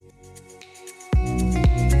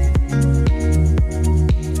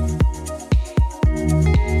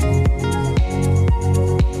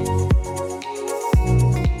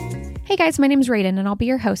guys, my name is Raiden, and I'll be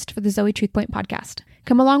your host for the Zoe Truth Point podcast.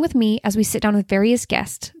 Come along with me as we sit down with various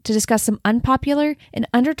guests to discuss some unpopular and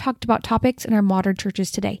under-talked about topics in our modern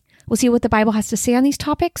churches today. We'll see what the Bible has to say on these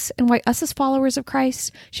topics and why us as followers of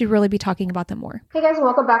Christ should really be talking about them more. Hey guys,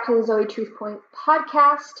 welcome back to the Zoe Truth Point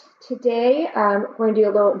podcast. Today, we're going to do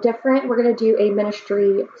a little different. We're going to do a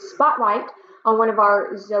ministry spotlight on one of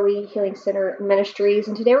our Zoe Healing Center ministries.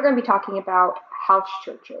 And today we're going to be talking about house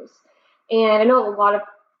churches. And I know a lot of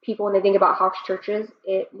people, when they think about house churches,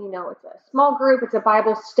 it's a small group, it's a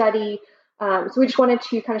Bible study. So we just wanted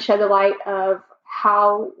to kind of shed the light of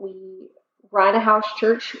how we run a house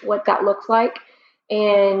church, what that looks like,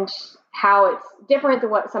 and how it's different than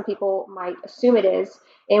what some people might assume it is.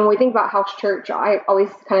 And when we think about house church, I always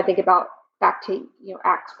kind of think about back to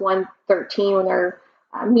Acts 1:13 when they're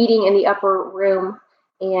meeting in the upper room,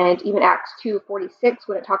 and even Acts 2:46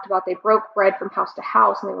 when it talked about they broke bread from house to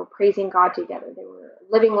house and they were praising God together. They were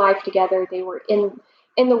living life together. They were in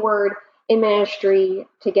the Word, in ministry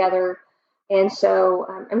together. And so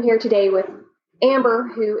I'm here today with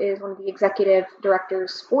Amber, who is one of the executive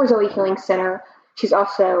directors for Zoe Healing Center. She's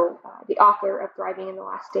also the author of Thriving in the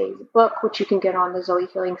Last Days book, which you can get on the Zoe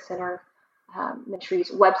Healing Center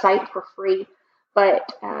Ministries website for free.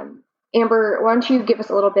 But Amber, why don't you give us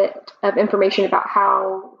a little bit of information about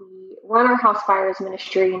how we run our house fires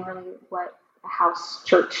ministry and really what a house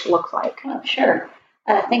church looks like? Oh, sure.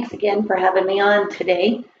 Thanks again for having me on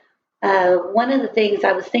today. One of the things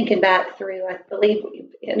I was thinking back through, I believe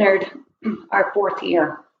we've entered our fourth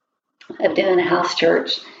year of doing a house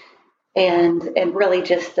church, and really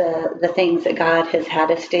just the things that God has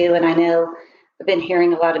had us do. And I know I've been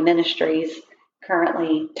hearing a lot of ministries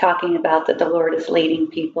currently talking about that the Lord is leading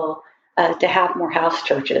people to have more house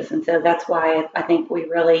churches. And so that's why I think we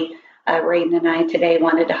really, Raiden and I today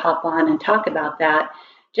wanted to hop on and talk about that,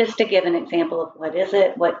 just to give an example of what is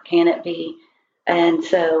it, what can it be. And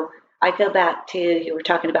so I go back to, you were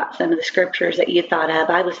talking about some of the scriptures that you thought of.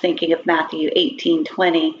 I was thinking of Matthew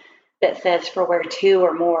 18:20 that says, for where two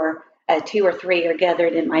or three are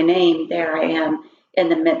gathered in my name, there I am in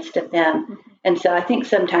the midst of them. Mm-hmm. And so I think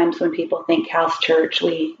sometimes when people think house church,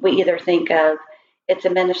 we either think of it's a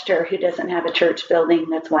minister who doesn't have a church building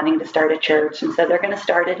that's wanting to start a church. And so they're going to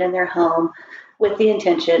start it in their home with the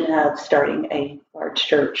intention of starting a large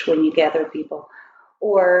church when you gather people.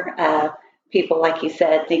 Or people, like you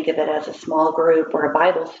said, think of it as a small group or a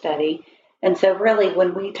Bible study. And so really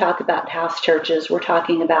when we talk about house churches, we're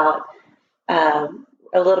talking about a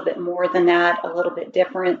little bit more than that, a little bit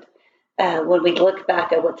different. When we look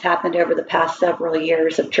back at what's happened over the past several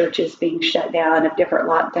years of churches being shut down, of different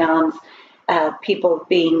lockdowns, people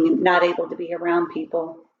being not able to be around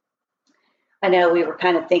people, I know we were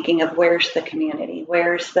kind of thinking of where's the community,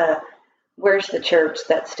 where's the church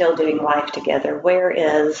that's still doing life together, where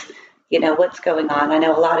is, what's going on. I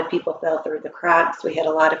know a lot of people fell through the cracks. We had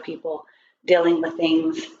a lot of people dealing with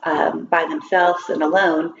things by themselves and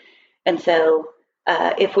alone. And so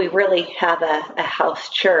if we really have a house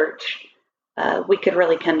church, we could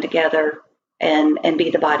really come together and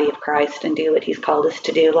be the body of Christ and do what he's called us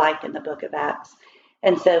to do, like in the book of Acts.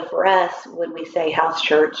 And so for us, when we say house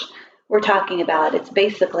church, we're talking about it's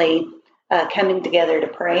basically coming together to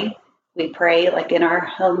pray. We pray like in our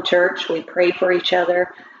home church. We pray for each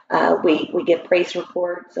other. We give praise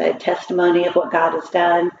reports, a testimony of what God has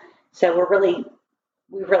done. So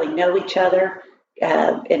we really know each other,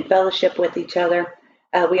 in fellowship with each other.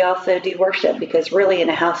 We also do worship, because really in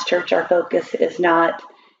a house church, our focus is not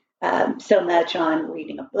so much on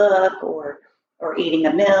reading a book or eating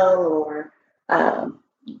a meal or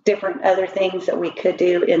different other things that we could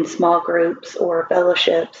do in small groups or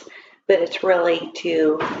fellowships, but it's really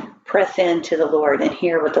to press into the Lord and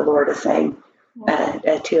hear what the Lord is saying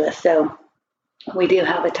to us. So we do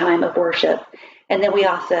have a time of worship. And then we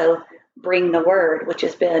also bring the word, which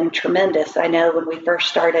has been tremendous. I know when we first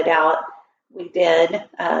started out, we did,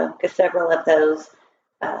 because several of those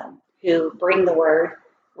who bring the word,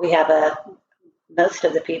 we have most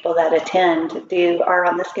of the people that attend are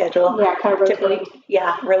on the schedule. Yeah, kind of rotate.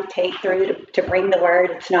 Rotate through to bring the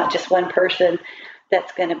word. It's not just one person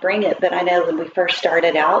that's going to bring it. But I know when we first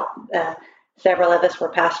started out, several of us were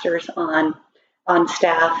pastors on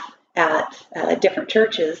staff at different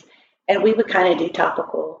churches, and we would kind of do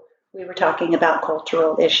topical. We were talking about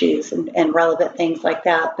cultural issues and relevant things like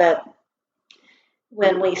that. But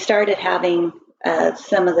when we started having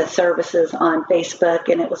some of the services on Facebook,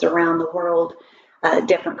 and it was around the world,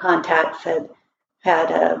 different contacts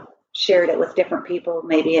had shared it with different people,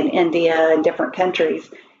 maybe in India and different countries.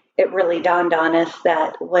 It really dawned on us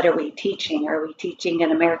that what are we teaching? Are we teaching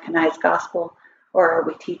an Americanized gospel, or are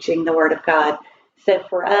we teaching the Word of God? So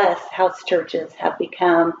for us, house churches have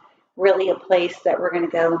become really a place that we're going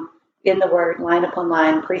to go in the Word, line upon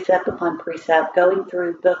line, precept upon precept, going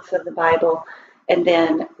through books of the Bible, and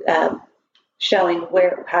then showing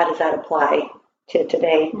how does that apply to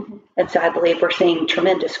today. Mm-hmm. And so I believe we're seeing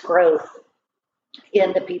tremendous growth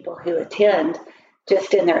in the people who attend,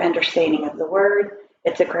 just in their understanding of the Word.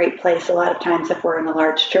 It's a great place. A lot of times if we're in a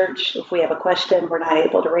large church, if we have a question, we're not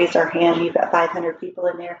able to raise our hand. You've got 500 people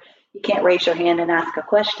in there. You can't raise your hand and ask a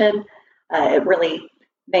question. It really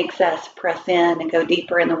makes us press in and go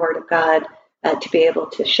deeper in the Word of God to be able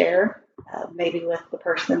to share, maybe with the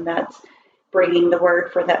person that's bringing the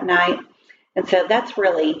Word for that night. And so that's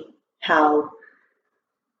really how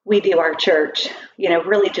we do our church,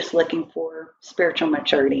 really just looking for spiritual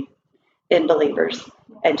maturity in believers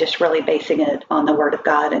and just really basing it on the Word of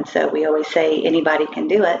God. And so we always say anybody can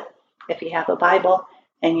do it. If you have a Bible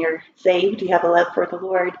and you're saved, you have a love for the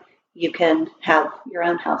Lord, you can have your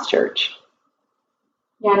own house church.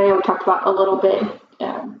 Yeah, I know we talked about a little bit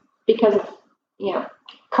because of,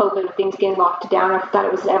 COVID, things getting locked down. I thought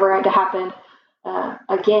it was never had to happen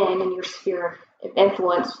again in your sphere of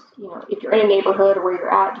influence. If you're in a neighborhood or where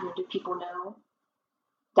you're at, do people know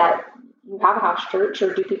that you have a house church,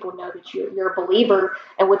 or do people know that you're a believer,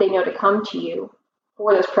 and would they know to come to you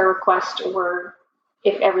for those prayer requests, or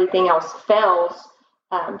if everything else fails,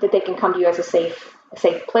 that they can come to you as a safe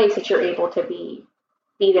place, that you're able to be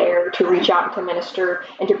there to reach out and to minister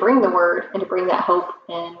and to bring the Word and to bring that hope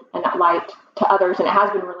and that light to others. And it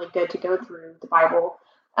has been really good to go through the Bible,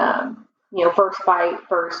 verse by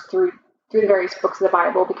verse through the various books of the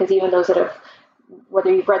Bible, because even those that have,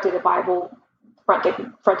 whether you've read through the Bible front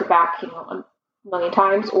to back, a million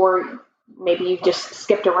times, or maybe you've just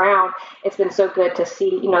skipped around, it's been so good to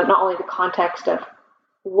see, not only the context of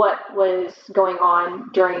what was going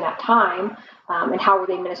on during that time, and how were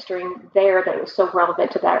they ministering there, that it was so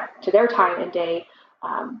relevant to their time and day.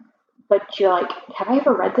 But you're like, have I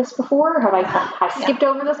ever read this before? Have I skipped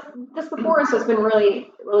over this before? And so it's been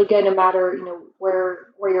really, really good, no matter, where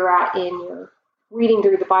you're at in your reading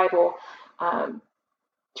through the Bible,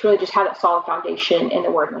 to really just have that solid foundation in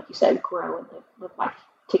the Word, and like you said, grow and live life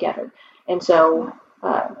together. And so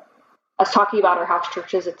us talking about our house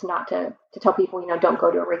churches, it's not to tell people, don't go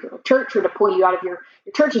to a regular church or to pull you out of your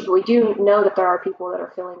churches, but we do know that there are people that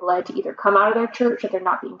are feeling led to either come out of their church, or they're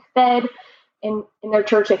not being fed in their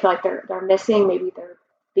church. They feel like they're missing, maybe they're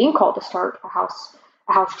being called to start a house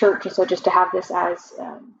church. And so just to have this as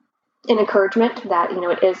an encouragement that,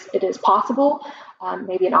 it is possible,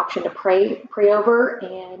 maybe an option to pray over,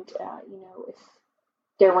 and, if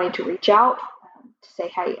they're wanting to reach out, to say,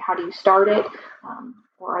 hey, how do you start it?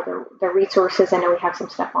 Or are there resources? I know we have some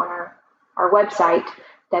stuff on our website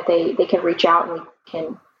that they can reach out, and we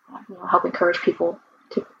can help encourage people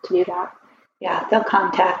to do that. Yeah, they'll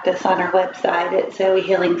contact us on our website at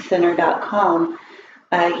zoehealingcenter.com.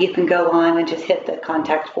 You can go on and just hit the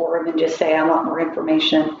contact form and just say, I want more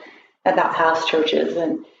information about house churches.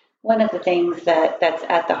 And one of the things that's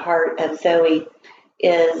at the heart of Zoe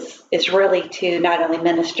is really to not only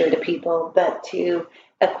minister to people, but to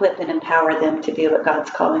equip and empower them to do what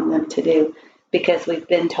God's calling them to do, because we've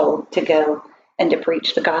been told to go and to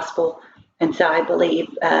preach the gospel. And so I believe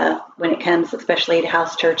when it comes especially to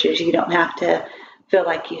house churches, you don't have to feel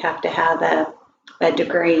like you have to have a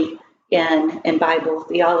degree in Bible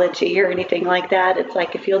theology or anything like that. It's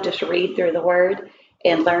like if you'll just read through the Word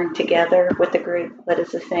and learn together with the group what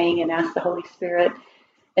is it saying, and ask the Holy Spirit.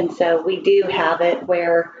 And so we do have it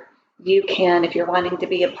where you can, if you're wanting to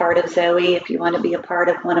be a part of Zoe, if you want to be a part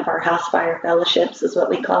of one of our house fire fellowships, is what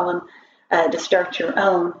we call them, to start your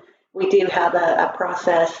own, we do have a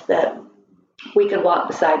process that we can walk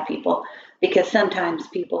beside people, because sometimes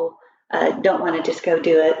people don't want to just go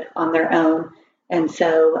do it on their own. And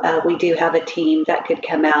so we do have a team that could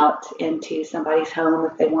come out into somebody's home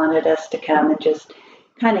if they wanted us to come and just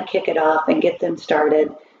kind of kick it off and get them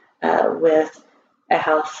started with a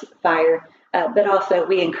house fire. But also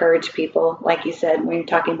we encourage people, like you said, when you're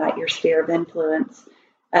talking about your sphere of influence,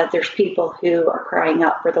 there's people who are crying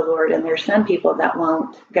out for the Lord, and there's some people that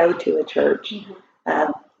won't go to a church.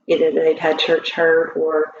 Mm-hmm. Either they've had church hurt,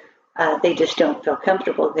 or they just don't feel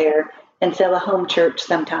comfortable there. And so a home church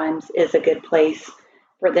sometimes is a good place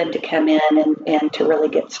for them to come in and to really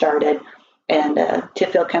get started, and to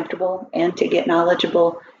feel comfortable and to get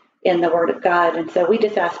knowledgeable in the Word of God. And so we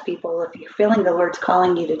just ask people, if you're feeling the Lord's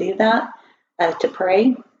calling you to do that, to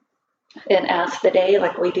pray and ask the day,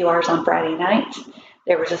 like we do ours on Friday nights.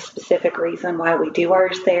 There was a specific reason why we do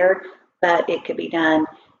ours there, but it could be done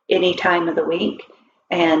any time of the week.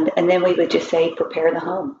 And then we would just say, prepare the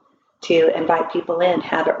home to invite people in,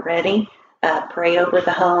 have it ready. pray over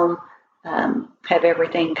the home, have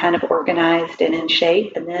everything kind of organized and in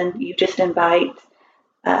shape, and then you just invite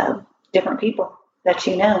different people that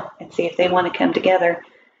you know and see if they want to come together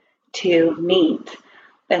to meet.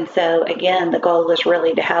 And so, again, the goal is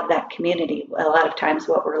really to have that community. A lot of times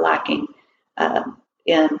what we're lacking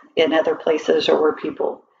in other places, or where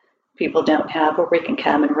people don't have, where we can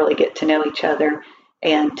come and really get to know each other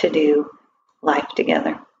and to do life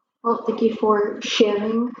together. Well, thank you for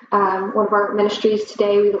sharing one of our ministries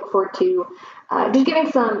today. We look forward to just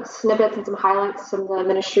giving some snippets and some highlights of some of the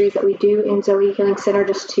ministries that we do in Zoe Healing Center,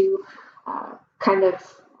 just to kind of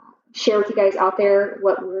share with you guys out there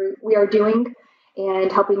what we are doing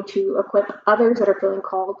and helping to equip others that are feeling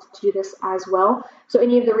called to do this as well. So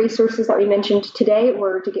any of the resources that we mentioned today,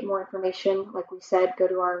 or to get more information, like we said, go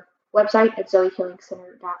to our website at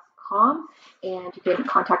zoehealingcenter.com, and you can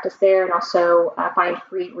contact us there, and also find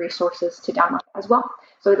free resources to download as well.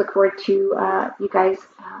 So we look forward to you guys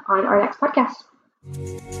on our next podcast.